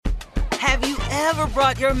Have you ever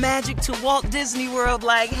brought your magic to Walt Disney World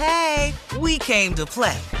like, hey, we came to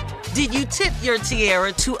play? Did you tip your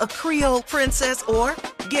tiara to a Creole princess or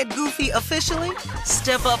get goofy officially?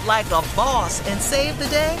 Step up like a boss and save the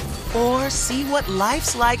day? Or see what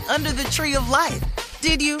life's like under the tree of life?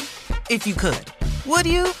 Did you? If you could. Would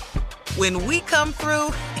you? When we come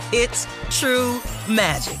through, it's true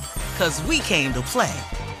magic. 'Cause we came to play.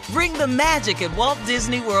 Bring the magic at Walt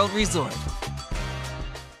Disney World Resort.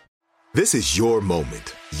 This is your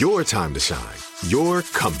moment, your time to shine, your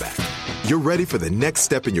comeback. You're ready for the next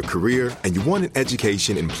step in your career, and you want an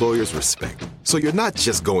education employers respect. So you're not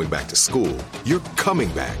just going back to school, you're coming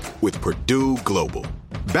back with Purdue Global.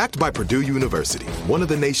 Backed by Purdue University, one of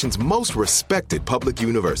the nation's most respected public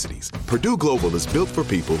universities, Purdue Global is built for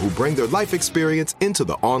people who bring their life experience into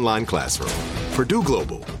the online classroom. Purdue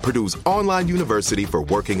Global, Purdue's online university for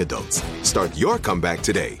working adults. Start your comeback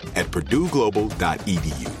today at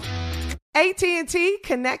purdueglobal.edu. AT&T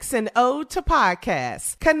connects an ode to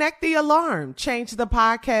podcasts. Connect the alarm. Change the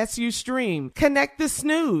podcast you stream. Connect the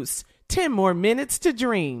snooze. 10 more minutes to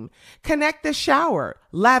dream. Connect the shower.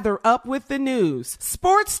 Lather up with the news.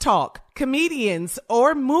 Sports talk, comedians,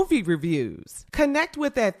 or movie reviews. Connect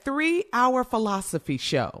with that 3-hour philosophy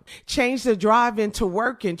show. Change the drive into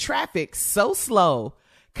work in traffic so slow.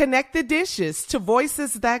 Connect the dishes to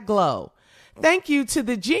voices that glow. Thank you to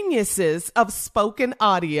the geniuses of spoken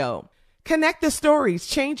audio. Connect the stories,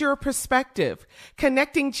 change your perspective.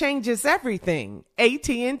 Connecting changes everything.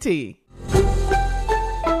 AT&T.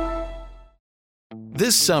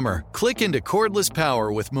 This summer, click into cordless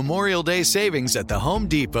power with Memorial Day savings at the Home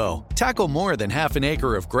Depot. Tackle more than half an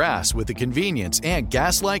acre of grass with the convenience and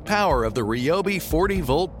gas-like power of the Ryobi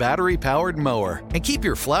 40-volt battery-powered mower. And keep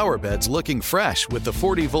your flower beds looking fresh with the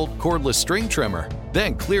 40-volt cordless string trimmer.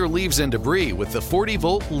 Then clear leaves and debris with the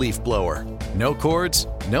 40-volt leaf blower. No cords,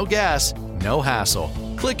 no gas, no hassle.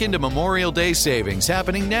 Click into Memorial Day savings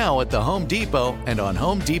happening now at the Home Depot and on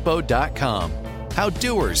HomeDepot.com. How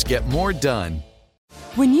doers get more done.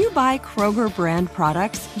 When you buy Kroger brand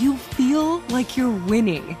products, you feel like you're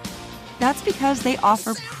winning. That's because they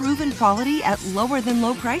offer proven quality at lower than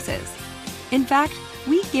low prices. In fact,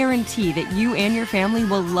 we guarantee that you and your family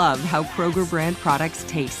will love how Kroger brand products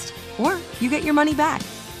taste, or you get your money back.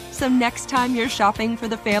 So next time you're shopping for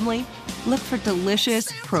the family, look for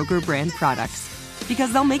delicious Kroger brand products,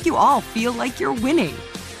 because they'll make you all feel like you're winning.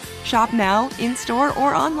 Shop now, in-store,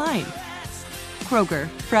 or online. Kroger,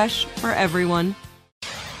 fresh for everyone.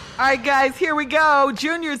 All right, guys, here we go.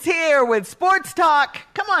 Junior's here with Sports Talk.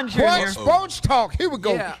 Come on, Junior. What? Sports Talk. Here we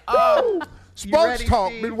go. Yeah. Sports ready,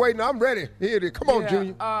 Talk. Steve? Been waiting. I'm ready. Here it is. Come on,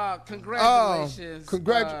 Junior. Congratulations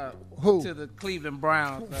who? to the Cleveland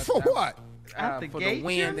Browns. For what? Out the For gate, the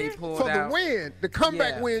win Junior? they pulled For out. the win. The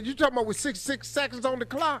comeback Yeah. win. You talking about with 6 seconds on the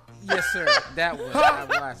clock? Yes, sir. That was. I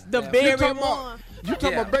watched The that. Barry You talking one. about, you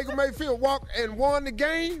talking Yeah. about Baker Mayfield walked and won the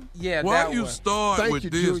game? Yeah, Why that you was. start Thank with you,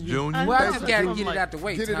 this, Junior. Junior? Well, I Thank just you, got to Junior. get it out the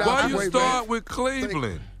way. Get it Tom. out Why the you way, start man. with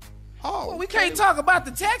Cleveland? Oh, Well, we can't talk about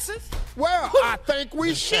the Texans. Well, I think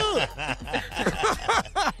we should.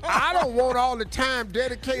 I don't want all the time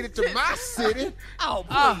dedicated to my city. Oh,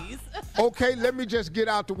 please. Okay, let me just get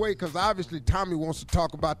out the way because obviously Tommy wants to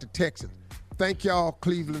talk about the Texans. Thank y'all,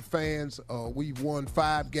 Cleveland fans. We've won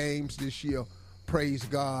 5 games this year. Praise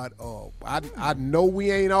God. I know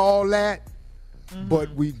we ain't all that,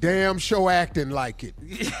 but we damn sure acting like it.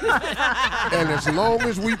 And as long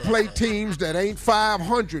as we play teams that ain't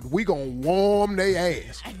 500, we gonna warm their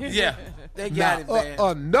ass. Yeah, they Now, got it,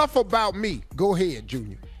 man. enough about me. Go ahead,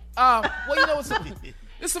 Junior. Well, you know,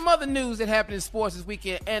 there's some other news that happened in sports this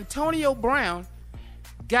weekend. Antonio Brown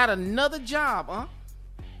got another job, huh?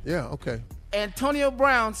 Yeah, okay. Antonio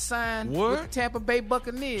Brown signed What? with the Tampa Bay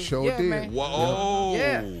Buccaneers. Sure yeah, did. Man. Whoa.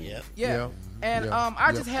 Yeah. Yep. Yeah. And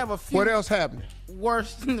I just have a few. What else happened?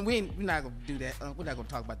 Worse. We're not gonna do that. We're not gonna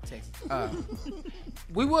talk about the Texans.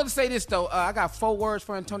 We will say this though. I got 4 words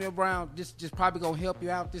for Antonio Brown. Just probably gonna help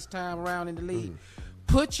you out this time around in the league.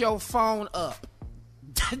 Put your phone up.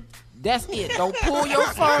 That's it. Don't pull your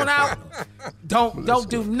phone out. Don't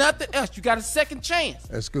do nothing else. You got a second chance.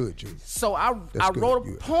 That's good, Junior. So I That's good. wrote a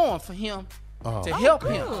Good. poem for him to help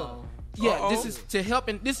him. Yeah, this is to help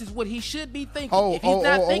him. This is what he should be thinking. If he's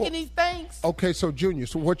not thinking these things, Okay, so Junior,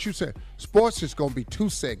 so what you said, sports is gonna be 2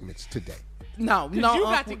 segments today. no. You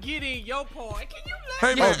got to get in your point. Can you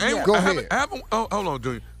Hey, man, yeah. Go ahead. hold on,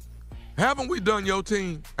 Junior. Haven't we done your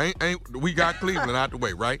team? Ain't we got Cleveland out the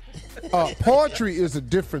way, right? Poetry is a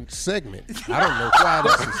different segment. I don't know why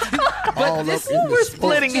this is all this- up in the We're sports.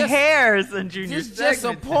 splitting hairs in Junior's This is just a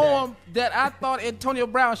segment poem that I thought Antonio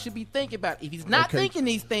Brown should be thinking about. If he's not Okay. thinking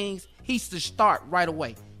these things, he should start right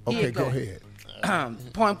away. Okay, go ahead.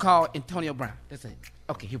 Poem called Antonio Brown. That's it.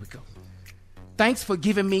 Okay, here we go. Thanks for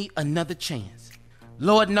giving me another chance.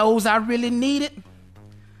 Lord knows I really need it.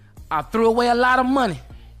 I threw away a lot of money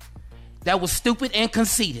that was stupid and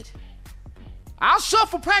conceited. I'll show up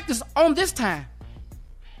for practice on this time.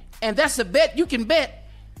 And that's a bet you can bet.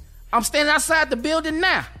 I'm standing outside the building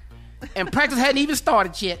now, and practice hadn't even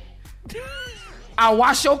started yet. I'll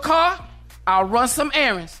wash your car, I'll run some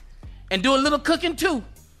errands, and do a little cooking too.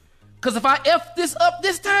 Because if I F this up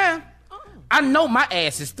this time, I know my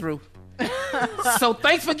ass is through. So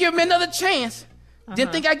thanks for giving me another chance.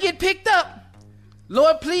 Didn't think I'd get picked up.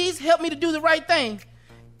 Lord, please help me to do the right thing.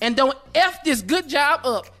 And don't F this good job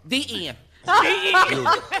up. The end.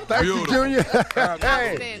 Thank you, Junior.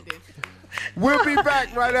 Hey, we'll be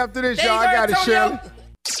back right after this, y'all. I got it, Shirley.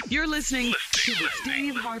 You're listening to the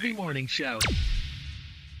Steve Harvey Morning Show.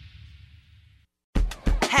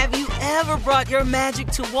 Have you ever brought your magic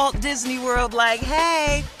to Walt Disney World like,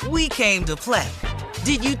 hey, we came to play?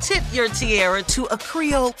 Did you tip your tiara to a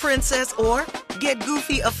Creole princess or get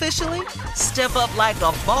goofy officially? Step up like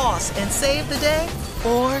a boss and save the day?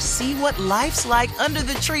 Or see what life's like under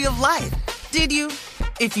the tree of life? Did you?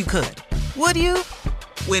 If you could. Would you?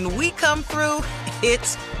 When we come through,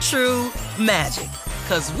 it's true magic.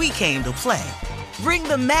 'Cause we came to play. Bring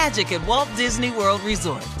the magic at Walt Disney World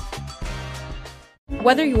Resort.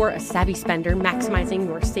 Whether you're a savvy spender maximizing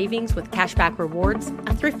your savings with cashback rewards,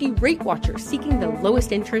 a thrifty rate watcher seeking the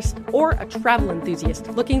lowest interest, or a travel enthusiast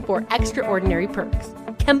looking for extraordinary perks,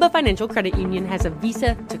 Kemba Financial Credit Union has a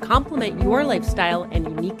visa to complement your lifestyle and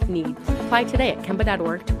unique needs. Apply today at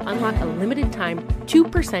Kemba.org to unlock a limited-time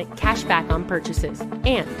 2% cash back on purchases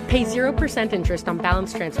and pay 0% interest on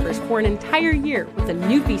balance transfers for an entire year with a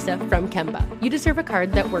new visa from Kemba. You deserve a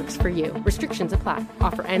card that works for you. Restrictions apply.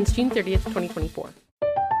 Offer ends June 30th, 2024.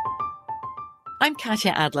 I'm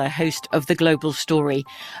Katya Adler, host of The Global Story.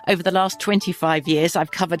 Over the last 25 years, I've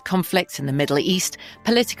covered conflicts in the Middle East,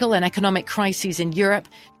 political and economic crises in Europe,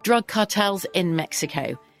 drug cartels in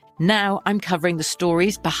Mexico. Now I'm covering the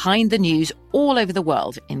stories behind the news all over the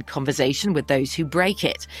world in conversation with those who break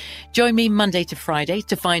it. Join me Monday to Friday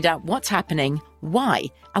to find out what's happening, why,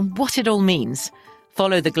 and what it all means.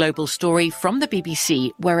 Follow The Global Story from the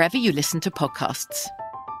BBC wherever you listen to podcasts.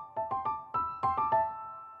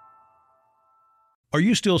 Are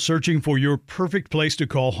you still searching for your perfect place to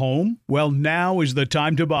call home? Well, now is the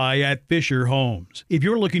time to buy at Fisher Homes. If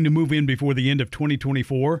you're looking to move in before the end of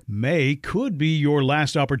 2024, May could be your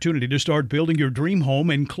last opportunity to start building your dream home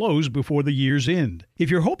and close before the year's end. If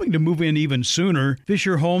you're hoping to move in even sooner,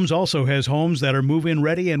 Fisher Homes also has homes that are move-in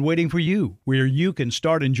ready and waiting for you, where you can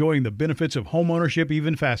start enjoying the benefits of homeownership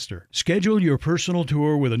even faster. Schedule your personal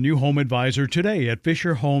tour with a new home advisor today at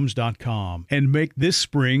FisherHomes.com and make this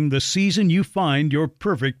spring the season you find your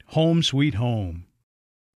perfect home sweet home.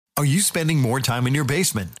 Are you spending more time in your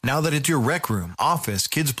basement now that it's your rec room, office,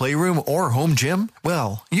 kids' playroom, or home gym?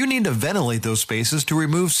 Well, you need to ventilate those spaces to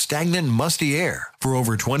remove stagnant, musty air. For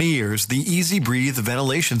over 20 years, the Easy Breathe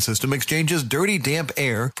ventilation system exchanges dirty, damp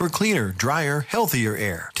air for cleaner, drier, healthier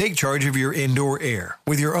air. Take charge of your indoor air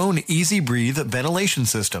with your own Easy Breathe ventilation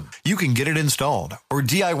system. You can get it installed, or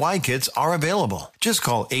DIY kits are available. Just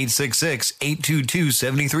call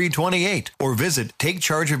 866-822-7328 or visit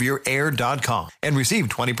TakeChargeOfYourAir.com and receive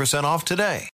 20% off today.